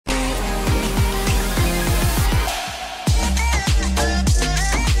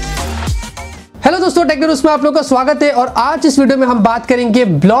Hello दोस्तों, techno रूज में आप लोगों का स्वागत है। और आज इस वीडियो में हम बात करेंगे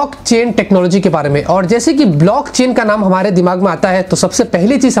ब्लॉकचेन टेक्नोलॉजी के बारे में। और जैसे कि ब्लॉकचेन का नाम हमारे दिमाग में आता है तो सबसे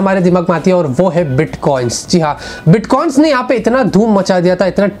पहली चीज हमारे दिमाग में आती है और वो है बिटकॉइंस। जी हाँ, बिटकॉइंस ने यहाँ पे इतना धूम मचा दिया था,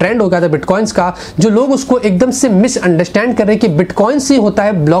 इतना ट्रेंड हो गया था बिटकॉइंस का, जो लोग उसको एकदम से मिसअंडरस्टैंड कर रहे हैं कि बिटकॉइंस ही होता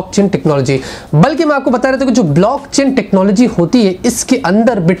है ब्लॉकचेन टेक्नोलॉजी। बल्कि मैं आपको बता रहा था कि जो ब्लॉकचेन टेक्नोलॉजी होती है इसके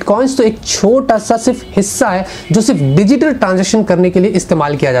अंदर बिटकॉइंस तो एक छोटा सा सिर्फ हिस्सा है जो सिर्फ डिजिटल ट्रांजेक्शन करने के लिए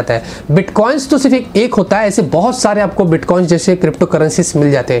इस्तेमाल किया जाता है। बिटकॉइंस तो सिर्फ एक होता है, ऐसे बहुत सारे आपको बिटकॉइंस जैसे क्रिप्टो करेंसीज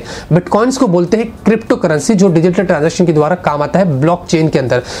मिल जाते हैं। बिटकॉइंस को बोलते हैं क्रिप्टो करेंसी, जो डिजिटल ट्रांजैक्शन के द्वारा काम आता है ब्लॉकचेन के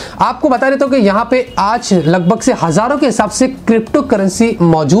अंदर। आपको बता देता हूं कि यहाँ पे आज लगभग से हजारों के हिसाब से क्रिप्टो करेंसी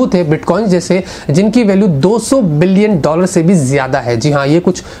मौजूद है बिटकॉइंस जैसे, जिनकी वैल्यू $200 बिलियन से भी ज्यादा है। जी हाँ, ये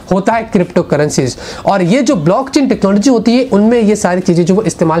कुछ होता है क्रिप्टो करेंसीज। और ये जो ब्लॉकचेन टेक्नोलॉजी होती है उनमें ये सारी चीजें जो वो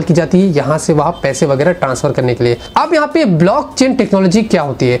इस्तेमाल की जाती है यहां से वहां पैसे वगैरह ट्रांसफर करने के लिए। अब यहाँ पे ब्लॉकचेन टेक्नोलॉजी क्या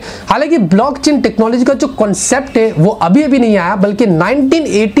होती है? हालांकि ब्लॉकचेन टेक्नोलॉजी का जो कॉन्सेप्ट है वो अभी नहीं आया, बल्कि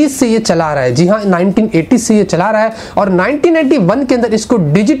 1980 से ये चला आ रहा है। जी हाँ, 1980 से ये चला आ रहा है और 1991 के अंदर इसको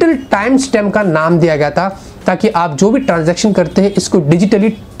डिजिटल टाइम स्टैम्प का नाम दिया गया था, ताकि आप जो भी ट्रांजैक्शन करते हैं इसको डिजिटली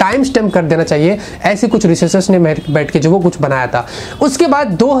टाइम स्टैम्प कर देना चाहिए। ऐसे कुछ रिसर्चर्स ने बैठ के जो वो कुछ बनाया था। उसके बाद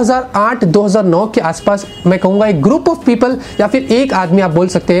 2008-2009 के आसपास मैं कहूंगा एक ग्रुप ऑफ पीपल या फिर एक आदमी आप बोल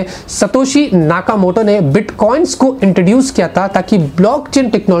सकते हैं, सतोशी नाकामोटो ने बिटकॉइंस को इंट्रोड्यूस किया था, ताकि ब्लॉकचेन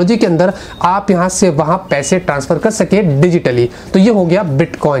टेक्नोलॉजी के अंदर आप यहां से वहां पैसे ट्रांसफर कर सके डिजिटली। तो ये हो गया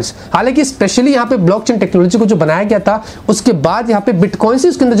बिटकॉइंस। हालांकि स्पेशली यहाँ पे ब्लॉकचेन टेक्नोलॉजी को जो बनाया गया था उसके बाद यहाँ पे बिटकॉइंस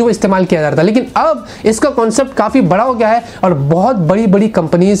उसके अंदर जो इस्तेमाल किया जा रहा था, लेकिन अब इसका कॉन्सेप्ट काफी बड़ा हो गया है और बहुत बड़ी बड़ी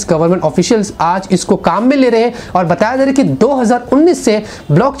कंपनीज, गवर्नमेंट ऑफिशियल्स आज इसको काम में ले रहे हैं। और बताया जा रहा है कि 2019 से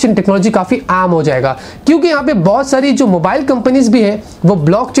ब्लॉकचेन टेक्नोलॉजी काफी आम हो जाएगा, क्योंकि यहाँ पे बहुत सारी जो मोबाइल कंपनीज भी है वो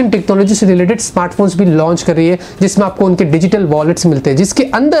ब्लॉकचेन टेक्नोलॉजी से रिलेटेड स्मार्टफोन्स भी लॉन्च कर रही है, जिसमें आपको उनके डिजिटल वॉलेट्स मिलते हैं, जिसके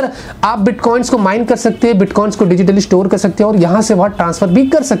अंदर आप बिटकॉइंस को माइन कर सकते हैं, बिटकॉइंस को डिजिटली स्टोर कर सकते हैं और यहां से वहां ट्रांसफर भी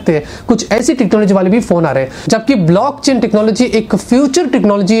कर सकते हैं। कुछ ऐसी टेक्नोलॉजी वाले भी फोन आ रहे हैं। जबकि ब्लॉकचेन टेक्नोलॉजी एक फ्यूचर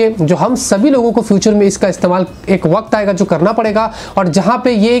टेक्नोलॉजी है, जो हम सभी लोगों को फ्यूचर में इसका इस्तेमाल एक वक्त आएगा जो करना पड़ेगा। और जहां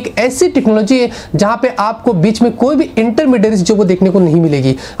पे ये एक ऐसी टेक्नोलॉजी है जहां पे आपको बीच में कोई भी इंटरमीडिएट जो वो देखने को नहीं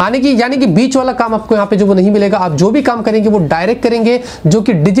मिलेगी, यानी कि बीच वाला काम आपको यहां पे जो वो नहीं मिलेगा। आप जो भी काम करेंगे वो डायरेक्ट करेंगे, जो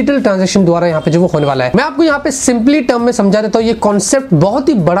कि डिजिटल ट्रांजैक्शन द्वारा यहां पे जो वो होने वाला है। मैं आपको यहां पे सिंपली टर्म में समझा देता हूं। ये कॉन्सेप्ट बहुत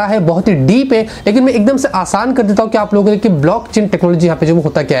ही बड़ा है, बहुत ही डीप है, लेकिन मैं एकदम से आसान कर देता हूं कि आप लोगों के ब्लॉकचेन टेक्नोलॉजी यहां पे जो वो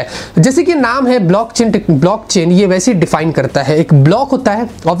होता क्या है। जैसे कि नाम है ब्लॉकचेन, ये वैसे डिफाइन करता है। एक ब्लॉक होता है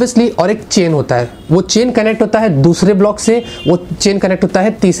ऑब्वियसली और एक चेन होता है। वो चेन कनेक्ट होता है दूसरे ब्लॉक से, वो चेन कनेक्ट होता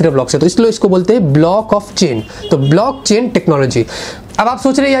है तीसरे ब्लॉक से, तो इसलिए इसको बोलते हैं ब्लॉक ऑफ चेन। तो ब्लॉकचेन टेक्नोलॉजी। अब आप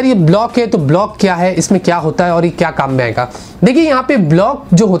सोच रहे हैं यार ये ब्लॉक है तो ब्लॉक क्या है, इसमें क्या होता है और ये क्या काम में आएगा? देखिए, यहाँ पे ब्लॉक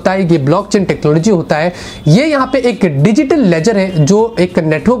जो होता है, ये ब्लॉकचेन टेक्नोलॉजी होता है, ये यहाँ पे एक डिजिटल लेजर है जो एक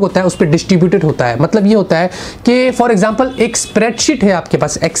नेटवर्क होता है उस पर डिस्ट्रीब्यूटेड होता है। मतलब ये होता है कि फॉर एग्जांपल एक स्प्रेडशीट है आपके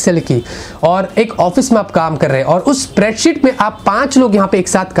पास एक्सेल की, और एक ऑफिस में आप काम कर रहे हैं और उस स्प्रेडशीट में आप 5 लोग यहाँ पे एक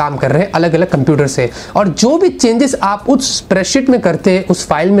साथ काम कर रहे हैं अलग अलग कंप्यूटर से, और जो भी चेंजेस आप उस स्प्रेडशीट में करते हैं, उस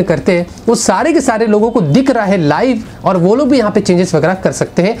फाइल में करते हैं, वो सारे के सारे लोगों को दिख रहा है लाइव, और वो लोग भी यहाँ पे चेंजेस वगैरह कर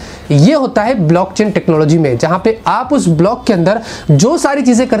सकते हैं। ये होता है ब्लॉकचेन टेक्नोलॉजी में, जहां पे आप उस ब्लॉक के अंदर जो सारी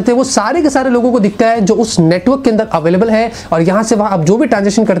चीजें करते हैं वो सारे के सारे लोगों को दिखता है जो उस नेटवर्क के अंदर अवेलेबल है, और यहां से वहां आप जो भी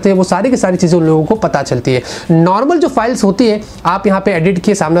ट्रांजैक्शन करते हैं वो सारी की सारी चीजें उन लोगों को पता चलती है। नॉर्मल जो फाइल्स होती है आप यहां पे एडिट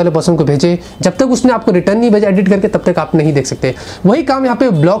किए, सामने वाले पर्सन को भेजे, जब तक उसने आपको रिटर्न नहीं भेजा एडिट करके तब तक आप नहीं देख सकते। वही काम यहां पे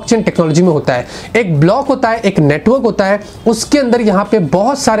ब्लॉकचेन टेक्नोलॉजी में होता है। एक ब्लॉक होता है, एक नेटवर्क होता है, उसके अंदर यहां पे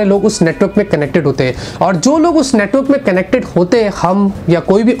बहुत सारे लोग उस नेटवर्क में कनेक्टेड होते हैं, और जो लोग उस नेटवर्क में कनेक्टेड होते हैं, हम या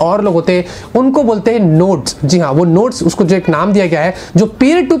कोई भी और लोग होते हैं, उनको बोलते हैं नोड्स। जी हाँ, वो नोड्स, उसको जो एक नाम दिया गया है, जो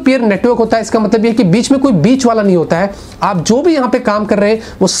पीयर टू पीयर नेटवर्क होता है। इसका मतलब ये कि बीच में कोई बीच वाला नहीं होता है। आप जो भी यहाँ पे काम कर रहे हैं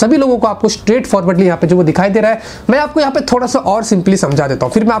वो सभी लोगों को आपको स्ट्रेट फॉरवर्डली यहाँ पे जो वो दिखाई दे रहा है। मैं आपको यहाँ पे थोड़ा सा और सिंपली समझा देता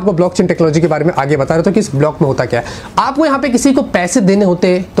हूँ, फिर मैं आपको ब्लॉकचेन टेक्नोलॉजी के बारे में आगे बता रहा हूँ कि इस ब्लॉक में होता क्या है। आपको यहाँ पे किसी को पैसे देने होते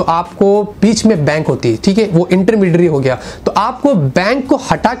हैं तो आपको बीच में बैंक होती है, ठीक है, वो इंटरमीडिएट हो गया। तो आपको बैंक को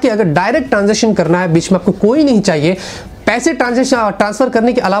हटा के अगर डायरेक्ट ट्रांजेक्शन करना है, बीच में आपको कोई नहीं चाहिए। पैसे ट्रांसफर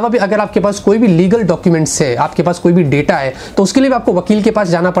करने के अलावा भी अगर आपके पास कोई भी लीगल डॉक्यूमेंट्स है, आपके पास कोई भी डेटा है, तो उसके लिए भी आपको वकील के पास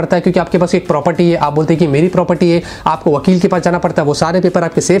जाना पड़ता है, क्योंकि आपके पास एक प्रॉपर्टी है, आप बोलते हैं कि मेरी प्रॉपर्टी है, आपको वकील के पास जाना पड़ता है, वो सारे पेपर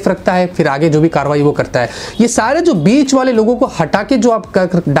आपके सेफ रखता है, फिर आगे जो भी कार्रवाई वो करता है। ये सारे जो बीच वाले लोगों को हटा के जो आप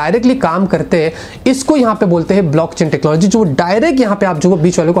डायरेक्टली काम करते हैं, इसको यहाँ पे बोलते हैं ब्लॉकचेन टेक्नोलॉजी, जो डायरेक्ट यहाँ पे आप जो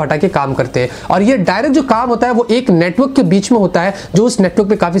बीच वाले को हटा के काम करते हैं। और ये डायरेक्ट जो काम होता है वो एक नेटवर्क के बीच में होता है, जो उस नेटवर्क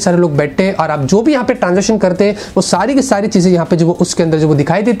पे काफी सारे लोग बैठते हैं, और आप जो भी यहाँ पे ट्रांजेक्शन करते हैं वो सारी की सारी चीजें यहाँ पे जो वो उसके अंदर जो वो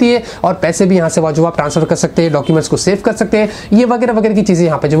दिखाई देती है, और पैसे भी यहाँ से जो आप ट्रांसफर कर सकते हैं, डॉक्यूमेंट्स को सेव कर सकते हैं, ये वगैरह वगैरह की चीजें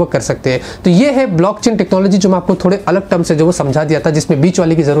यहाँ पे जो वो कर सकते हैं। तो ये है ब्लॉकचेन टेक्नोलॉजी, जो मैं आपको थोड़े अलग टर्म से जो वो समझा दिया था, जिसमें बीच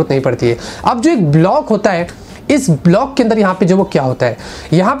वाले की जरूरत नहीं पड़ती है। अब जो एक ब्लॉक होता है, इस ब्लॉक के अंदर यहाँ पे जो वो क्या होता है,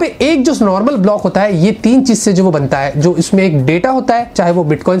 यहाँ पे एक जो नॉर्मल ब्लॉक होता है, ये 3 चीज से जो वो बनता है। जो इसमें एक डेटा होता है, चाहे वो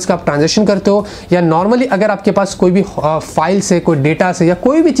बिटकॉइंस का आप ट्रांजैक्शन करते हो, या नॉर्मली अगर आपके पास कोई भी फाइल से, कोई डेटा से, या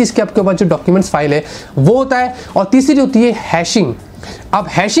कोई भी चीज के आपके पास जो डॉक्यूमेंट्स फाइल है वो होता है। और तीसरी होती है हैशिंग। अब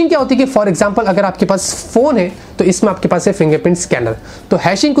हैशिंग क्या होती है कि फॉर एग्जांपल अगर आपके पास फोन है तो इसमें आपके पास है फिंगरप्रिंट स्कैनर। तो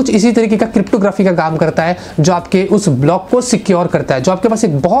हैशिंग कुछ इसी तरीके का क्रिप्टोग्राफी का काम करता है, जो आपके उस ब्लॉक को सिक्योर करता है। जो आपके पास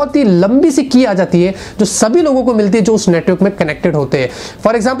एक बहुत ही लंबी सी की आ जाती है, जो सभी लोगों को मिलती है जो उस नेटवर्क में कनेक्टेड होते हैं।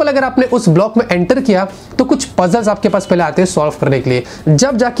 फॉर एग्जाम्पल अगर आपने उस ब्लॉक में एंटर किया तो कुछ पजल्स आपके पास पहले आते हैं सॉल्व करने के लिए,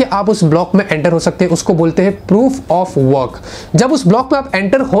 जब जाके आप उस ब्लॉक में एंटर हो सकते हैं। उसको बोलते हैं प्रूफ ऑफ वर्क। जब उस ब्लॉक में आप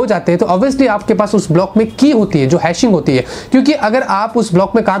एंटर हो जाते हैं तो ऑब्वियसली आपके पास उस ब्लॉक में की होती है, जो हैशिंग होती है, क्योंकि अगर आप उस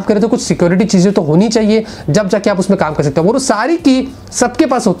ब्लॉक में काम करें तो कुछ सिक्योरिटी चीजें तो होनी चाहिए, जब जाके आप उसमें काम कर सकते हैं। वो सारी की सबके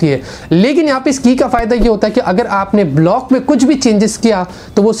पास होती है, लेकिन यहाँ पे इस की का फायदा ये होता है कि अगर आपने ब्लॉक में कुछ भी चेंजेस किया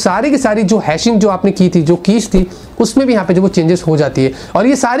तो वो सारी की सारी जो हैशिंग जो आपने की थी, जो कीज थी, उसमें भी यहाँ पे जो वो चेंजेस हो जाती है, और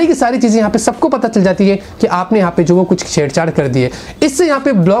ये सारी की सारी चीजें यहाँ पे सबको पता चल जाती है कि आपने यहाँ पे जो वो कुछ छेड़छाड़ कर दी है। इससे यहाँ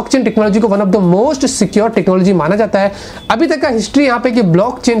पे ब्लॉकचेन टेक्नोलॉजी को one of the most secure technology माना जाता है। अभी तक का हिस्ट्री यहाँ पे कि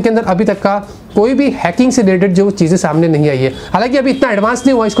ब्लॉकचेन के अंदर अभी तक का कोई भी हैकिंग से रिलेटेड जो चीजें सामने नहीं आई है। हालांकि अभी इतना एडवांस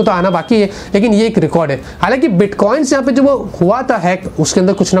नहीं हुआ, इसको तो आना बाकी है, लेकिन ये एक रिकॉर्ड है। हालांकि बिटकॉइन से यहाँ पे जो वो हुआ था हैक, उसके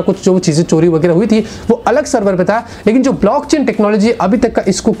अंदर कुछ ना कुछ जो चीजें चोरी वगैरह हुई थी वो अलग सर्वर पे था, लेकिन जो ब्लॉकचेन टेक्नोलॉजी अभी तक का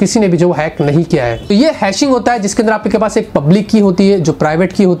इसको किसी ने भी जो हैक नहीं किया है। तो ये हैशिंग होता है, जिसके अंदर आपके पास एक पब्लिक की होती है, जो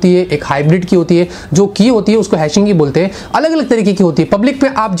प्राइवेट की होती है, एक हाइब्रिड की होती है। जो की होती है उसको हैशिंग की बोलते हैं। अलग अलग तरीके की होती है। पब्लिक में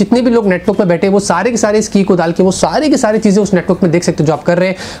आप जितने भी लोग नेटवर्क में बैठे वो सारे के सारे इस की को डाल के वो सारी की सारी चीजें उस नेटवर्क में देख सकते हो जो आप कर रहे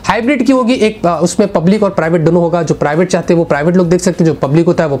हैं। हाइब्रिड की होगी, एक उसमें पब्लिक और प्राइवेट दोनों होगा। जो प्राइवेट चाहते हैं वो प्राइवेट लोग देख सकते हैं, जो पब्लिक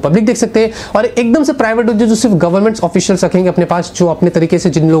होता है वो पब्लिक देख सकते हैं, और एकदम से प्राइवेट जो सिर्फ गवर्नमेंट ऑफिशियल्स रखेंगे अपने पास, जो अपने तरीके से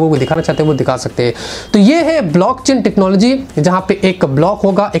जिन लोगों को दिखाना चाहते हैं वो दिखा सकते हैं। तो ये है ब्लॉकचेन टेक्नोलॉजी, जहां पे एक ब्लॉक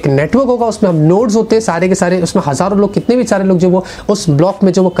होगा, एक नेटवर्क होगा, उसमें हम नोड्स होते हैं सारे के सारे, उसमें हजारों लोग, कितने भी सारे लोग जो वो उस ब्लॉक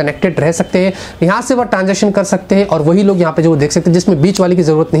में जो वो कनेक्टेड रह सकते हैं, यहां से वो ट्रांजैक्शन कर सकते हैं, और वही लोग यहाँ पे जो वो देख सकते हैं, जिसमें बीच वाले की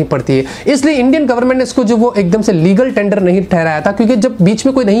जरूरत नहीं पड़ती है। इसलिए इंडियन गवर्नमेंट ने इसको जो वो एकदम से लीगल टेंडर नहीं ठहराया था, क्योंकि जब बीच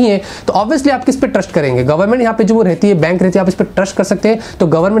में कोई नहीं है तो ऑब्वियसली आप किस पे ट्रस्ट करेंगे। गवर्नमेंट यहाँ पे जो वो रहती है, बैंक रहती है, आप इस पे ट्रस्ट कर सकते हैं, तो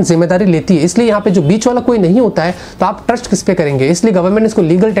गवर्नमेंट जिम्मेदारी लेती है। इसलिए यहाँ पे जो बीच वाला कोई नहीं होता है तो आप ट्रस्ट किस पे करेंगे, इसलिए गवर्नमेंट ने इसको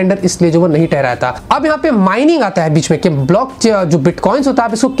लीगल टेंडर इसलिए जो वो नहीं ठहराया था। अब यहाँ पे माइनिंग आता है बीच में, कि ब्लॉक जो बिटकॉइंस होता है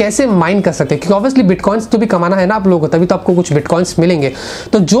आप इसको कैसे माइन कर सकते हैं, क्योंकि ऑब्वियसली बिटकॉइंस तो भी कमाना है ना आप लोगों को, तभी तो आपको कुछ बिटकॉइंस मिलेंगे।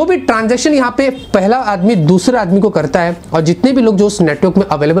 तो जो भी ट्रांजैक्शन यहाँ पे पहला आदमी दूसरे आदमी को करता है, और जितने भी लोग जो उस नेटवर्क में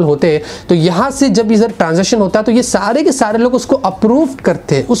अवेलेबल होते हैं, तो यहाँ से जब इधर ट्रांजैक्शन होता है तो ये सारे के सारे लोग उसको अप्रूव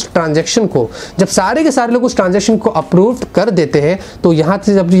करते हैं उस ट्रांजैक्शन को। जब सारे के सारे लोग उस ट्रांजैक्शन को अप्रूव कर देते हैं तो यहाँ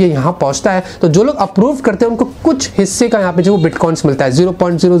से जब ये यहाँ पहुंचता है तो जो लोग अप्रूव करते हैं उनको कुछ हिस्से का यहाँ पे जो बिटकॉइंस मिलता है,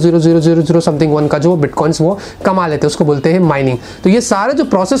 0.00000 समथिंग 1 का जो बिटकॉइंस वो कमा लेते हैं, उसको बोलते हैं माइनिंग। तो ये सारा जो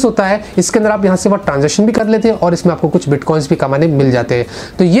प्रोसेस होता है, इसके अंदर आप यहाँ से वो ट्रांजैक्शन भी कर लेते हैं और इसमें आपको कुछ बिटकॉइंस भी कमाने मिल जाते हैं।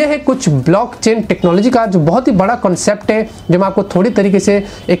 तो ये है कुछ ब्लॉकचेन टेक्नोलॉजी का जो बहुत ही बड़ा कॉन्सेप्ट है, जो मैं आपको थोड़ी तरीके से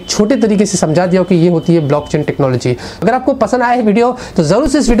एक छोटे तरीके से समझा दिया कि ये होती है ब्लॉकचेन टेक्नोलॉजी। अगर आपको पसंद आया है वीडियो तो जरूर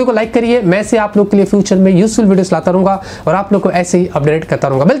से इस वीडियो को लाइक करिए। मैं से आप लोग के लिए फ्यूचर में यूजफुल वीडियोस लाता रहूंगा और आप लोग को ऐसे ही अपडेट करता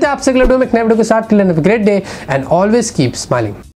रहूंगा। मिलते हैं आपसे अगले वीडियो में एक नए वीडियो के साथ। Till then have a great day and always keep smiling.